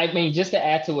 I mean, just to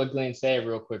add to what Glenn said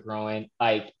real quick, Rowan,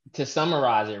 like to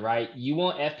summarize it, right? You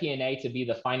want FP&A to be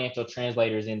the financial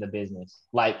translators in the business.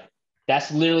 Like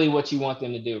that's literally what you want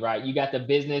them to do, right? You got the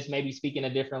business maybe speaking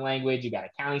a different language. You got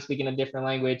accounting speaking a different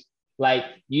language. Like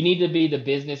you need to be the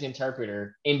business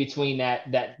interpreter in between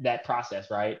that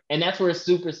process, right? And that's where it's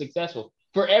super successful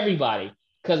for everybody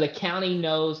because accounting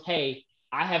knows, hey,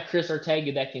 I have Chris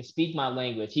Ortega that can speak my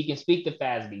language. He can speak the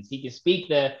FASBs. He can speak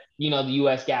the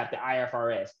US GAAP, the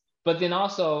IFRS. But then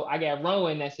also I got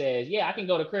Rowan that says, yeah, I can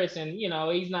go to Chris and, he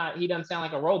doesn't sound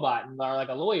like a robot or like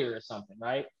a lawyer or something,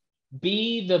 right?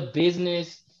 Be the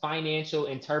business financial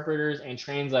interpreters and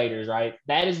translators, right?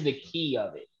 That is the key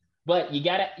of it. But you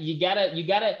gotta,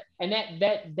 and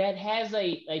that has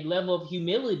a level of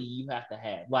humility you have to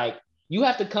have. Like you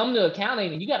have to come to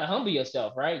accounting and you gotta humble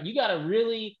yourself, right? You gotta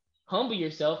really humble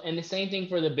yourself, and the same thing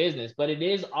for the business, but it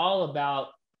is all about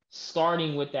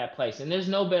starting with that place. And there's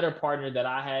no better partner that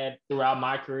I had throughout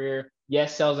my career.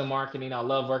 Yes, sales and marketing, I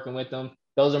love working with them.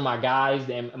 Those are my guys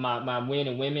and my men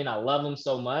and women. I love them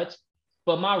so much.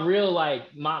 But my real,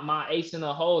 my ace in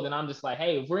the hole, and I'm just like,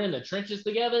 hey, if we're in the trenches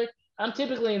together, I'm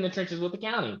typically in the trenches with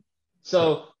accounting.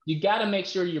 So you got to make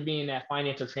sure you're being that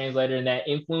financial translator and that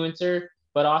influencer,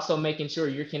 but also making sure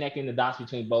you're connecting the dots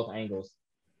between both angles.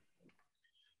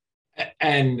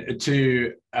 And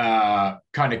to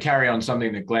kind of carry on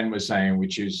something that Glenn was saying,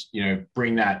 which is,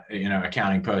 bring that,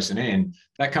 accounting person in,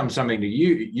 that comes something to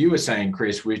you were saying,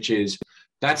 Chris, which is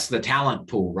that's the talent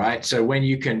pool, right? So when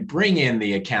you can bring in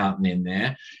the accountant in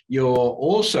there, you're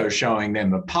also showing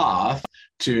them a path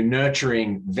to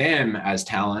nurturing them as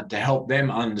talent to help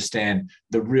them understand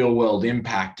the real world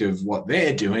impact of what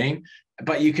they're doing.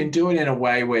 But you can do it in a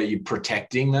way where you're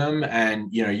protecting them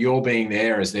and, you're being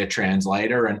there as their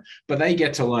translator. But they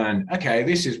get to learn, okay,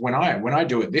 this is when I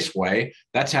do it this way,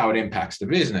 that's how it impacts the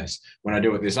business. When I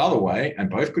do it this other way,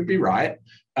 and both could be right,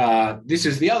 this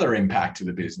is the other impact to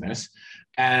the business.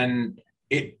 And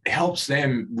it helps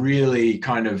them really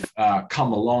kind of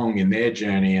come along in their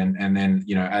journey. And then,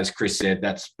 as Chris said,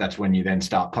 that's when you then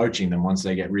start poaching them. Once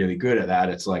they get really good at that,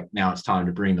 it's like, now it's time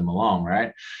to bring them along,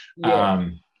 right? Yeah.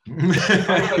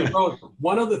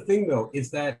 One other thing, though,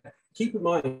 is that keep in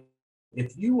mind,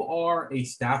 if you are a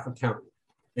staff accountant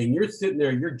and you're sitting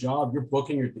there, your job, you're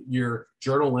booking your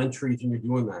journal entries and you're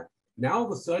doing that. Now, all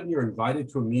of a sudden, you're invited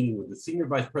to a meeting with the senior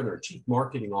vice president or chief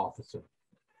marketing officer.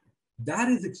 That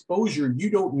is exposure you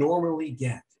don't normally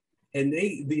get. And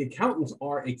the accountants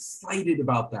are excited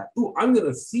about that. Ooh, I'm going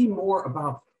to see more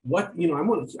about what, I'm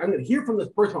going to hear from this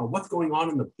person about what's going on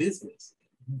in the business.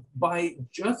 By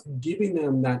just giving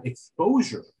them that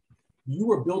exposure, you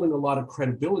are building a lot of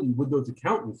credibility with those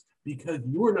accountants because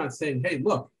you are not saying, hey,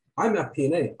 look, I'm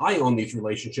FP&A. I own these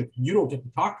relationships. You don't get to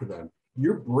talk to them.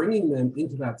 You're bringing them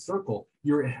into that circle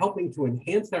you're helping to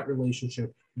enhance that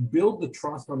relationship, build the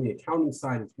trust on the accounting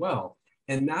side as well.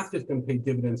 And that's just going to pay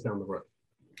dividends down the road.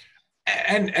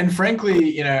 And frankly,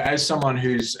 you know, as someone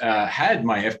who's had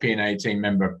my FP&A team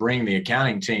member bring the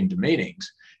accounting team to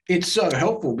meetings, it's so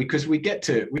helpful because we get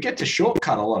to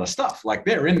shortcut a lot of stuff. Like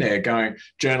they're in there going,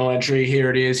 journal entry, here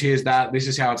it is, here's that, this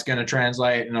is how it's going to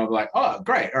translate. And I'm like, oh,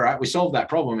 great. All right, we solved that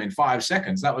problem in 5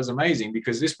 seconds. That was amazing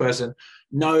because this person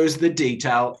knows the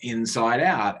detail inside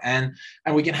out. And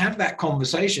we can have that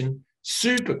conversation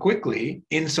super quickly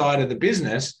inside of the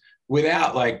business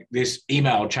without like this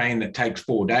email chain that takes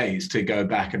 4 days to go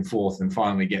back and forth and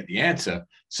finally get the answer.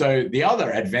 So the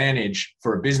other advantage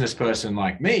for a business person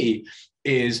like me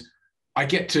is I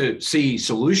get to see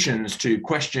solutions to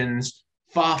questions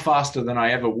far faster than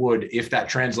I ever would if that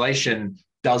translation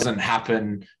doesn't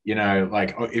happen, you know,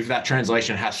 like if that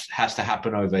translation has to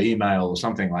happen over email or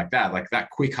something like that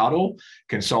quick huddle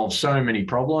can solve so many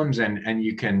problems and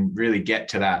you can really get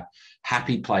to that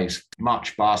happy place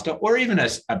much faster, or even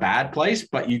a bad place,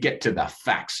 but you get to the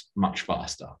facts much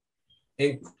faster.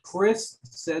 And Chris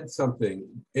said something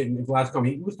in his last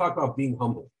comment. He was talking about being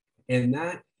humble, and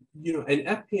that, you know, in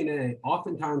FP&A,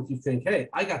 oftentimes you think, hey,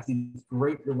 I got these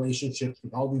great relationships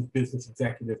with all these business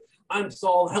executives. I'm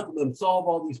helping them solve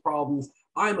all these problems.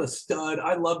 I'm a stud.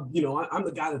 I love, you know, I'm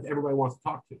the guy that everybody wants to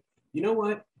talk to. You know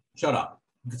what? Shut up.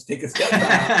 Just take a step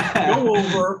back, go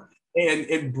over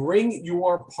and bring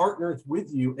your partners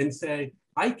with you and say,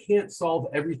 I can't solve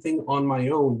everything on my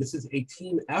own. This is a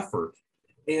team effort.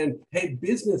 And hey,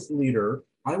 business leader,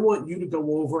 I want you to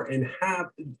go over and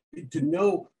have to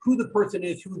know who the person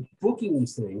is who's booking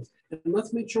these things. And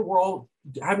let's make sure we're all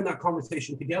having that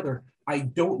conversation together. I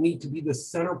don't need to be the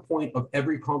center point of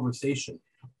every conversation.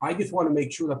 I just want to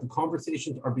make sure that the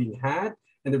conversations are being had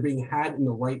and they're being had in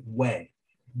the right way.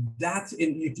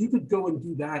 If you could go and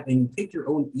do that and you take your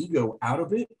own ego out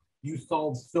of it, you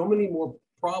solve so many more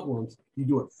problems, you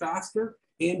do it faster,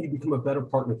 and you become a better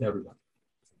partner to everybody.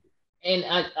 And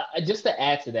I just to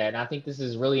add to that, and I think this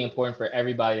is really important for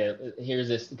everybody that hears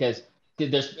this, because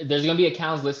there's going to be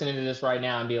accountants listening to this right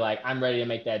now and be like, I'm ready to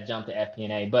make that jump to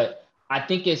FP&A. But I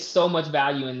think it's so much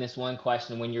value in this one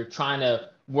question when you're trying to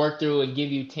work through and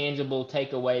give you tangible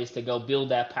takeaways to go build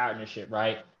that partnership,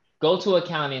 right? Go to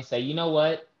accounting and say, you know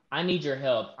what? I need your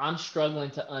help. I'm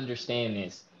struggling to understand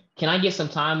this. Can I get some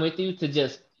time with you to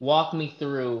just walk me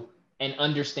through and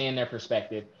understand their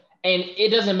perspective? And it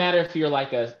doesn't matter if you're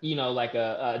like a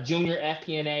junior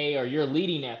FP&A or you're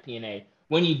leading FP&A.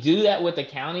 When you do that with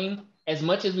accounting, as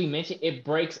much as we mentioned, it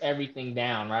breaks everything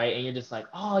down, right? And you're just like,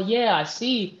 oh yeah, I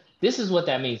see. This is what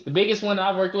that means. The biggest one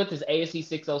I've worked with is ASC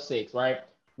 606, right?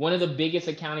 One of the biggest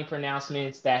accounting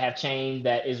pronouncements that have changed,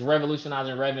 that is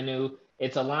revolutionizing revenue.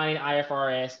 It's aligning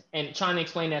IFRS and trying to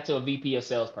explain that to a VP of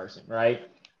salesperson, right?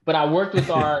 But I worked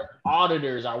with our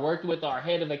auditors. I worked with our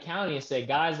head of accounting and said,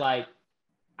 guys, like,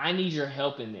 I need your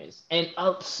help in this. And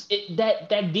that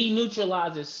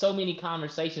deneutralizes so many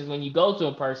conversations when you go to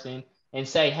a person and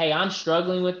say, hey, I'm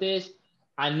struggling with this.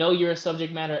 I know you're a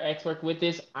subject matter expert with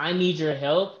this. I need your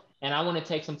help. And I want to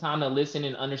take some time to listen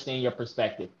and understand your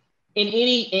perspective. In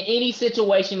any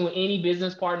situation with any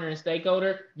business partner and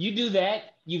stakeholder, you do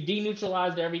that, you've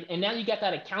deneutralized everything. And now you got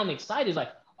that accountant excited. It's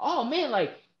like, oh man,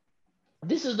 like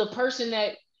this is the person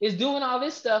that is doing all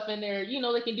this stuff and they're, you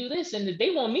know, they can do this and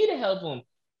they want me to help them.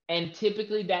 And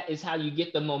typically that is how you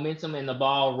get the momentum and the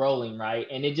ball rolling, right?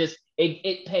 And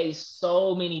it pays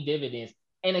so many dividends.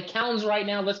 And accountants right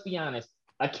now, let's be honest,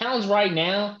 accountants right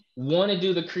now want to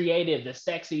do the creative, the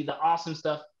sexy, the awesome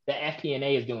stuff that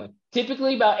FP&A is doing.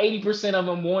 Typically about 80% of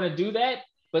them want to do that,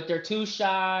 but they're too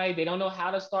shy. They don't know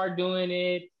how to start doing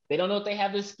it. They don't know if they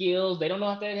have the skills. They don't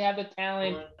know if they have the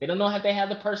talent. They don't know if they have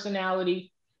the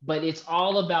personality, but it's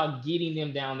all about getting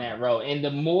them down that road. And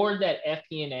the more that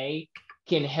FP&A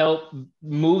can help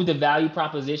move the value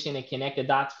proposition and connect the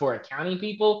dots for accounting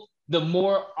people, the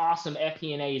more awesome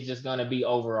FP&A is just going to be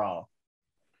overall.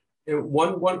 And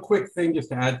one quick thing just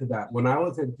to add to that. When I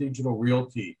was at Digital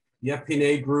Realty, the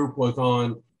FP&A group was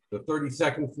on the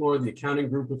 32nd floor. The accounting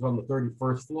group was on the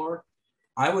 31st floor.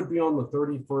 I would be on the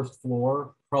 31st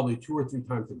floor probably 2 or 3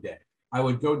 times a day. I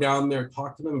would go down there,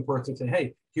 talk to them in person, say,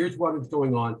 hey, here's what is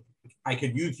going on. I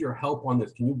could use your help on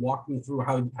this. Can you walk me through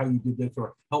how you did this,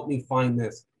 or help me find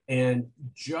this? And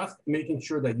just making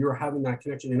sure that you're having that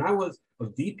connection. And I was a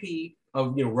VP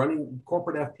of, you know, running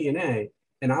corporate FP&A,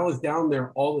 and I was down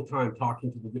there all the time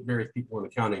talking to the various people in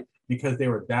accounting because they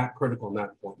were that critical and that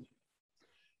important.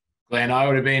 Glenn, I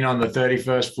would have been on the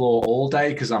 31st floor all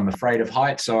day because I'm afraid of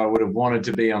heights. So I would have wanted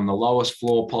to be on the lowest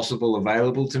floor possible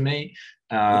available to me.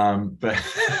 But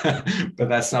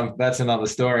that's another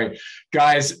story.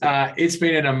 Guys, it's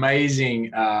been an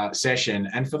amazing session.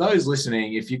 And for those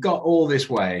listening, if you got all this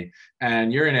way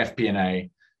and you're in FP&A,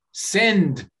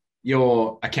 send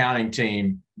your accounting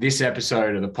team this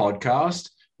episode of the podcast.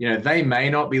 They may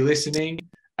not be listening,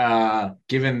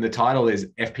 given the title is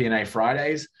FP&A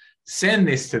Fridays. Send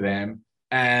this to them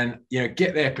and,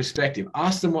 get their perspective.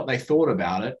 Ask them what they thought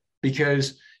about it,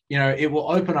 because, it will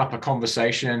open up a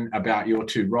conversation about your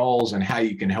two roles and how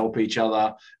you can help each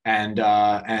other. And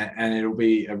it'll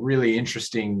be a really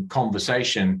interesting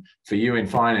conversation for you in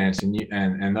finance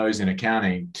and those in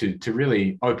accounting to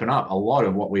really open up a lot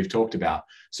of what we've talked about.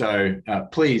 So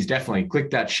please definitely click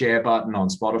that share button on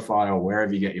Spotify or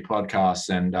wherever you get your podcasts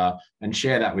and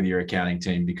share that with your accounting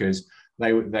team, because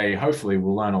they hopefully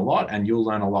will learn a lot and you'll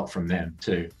learn a lot from them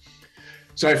too.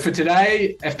 So for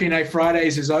today, FP&A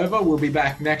Fridays is over. We'll be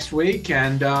back next week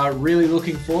and really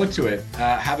looking forward to it.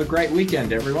 Have a great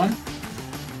weekend, everyone.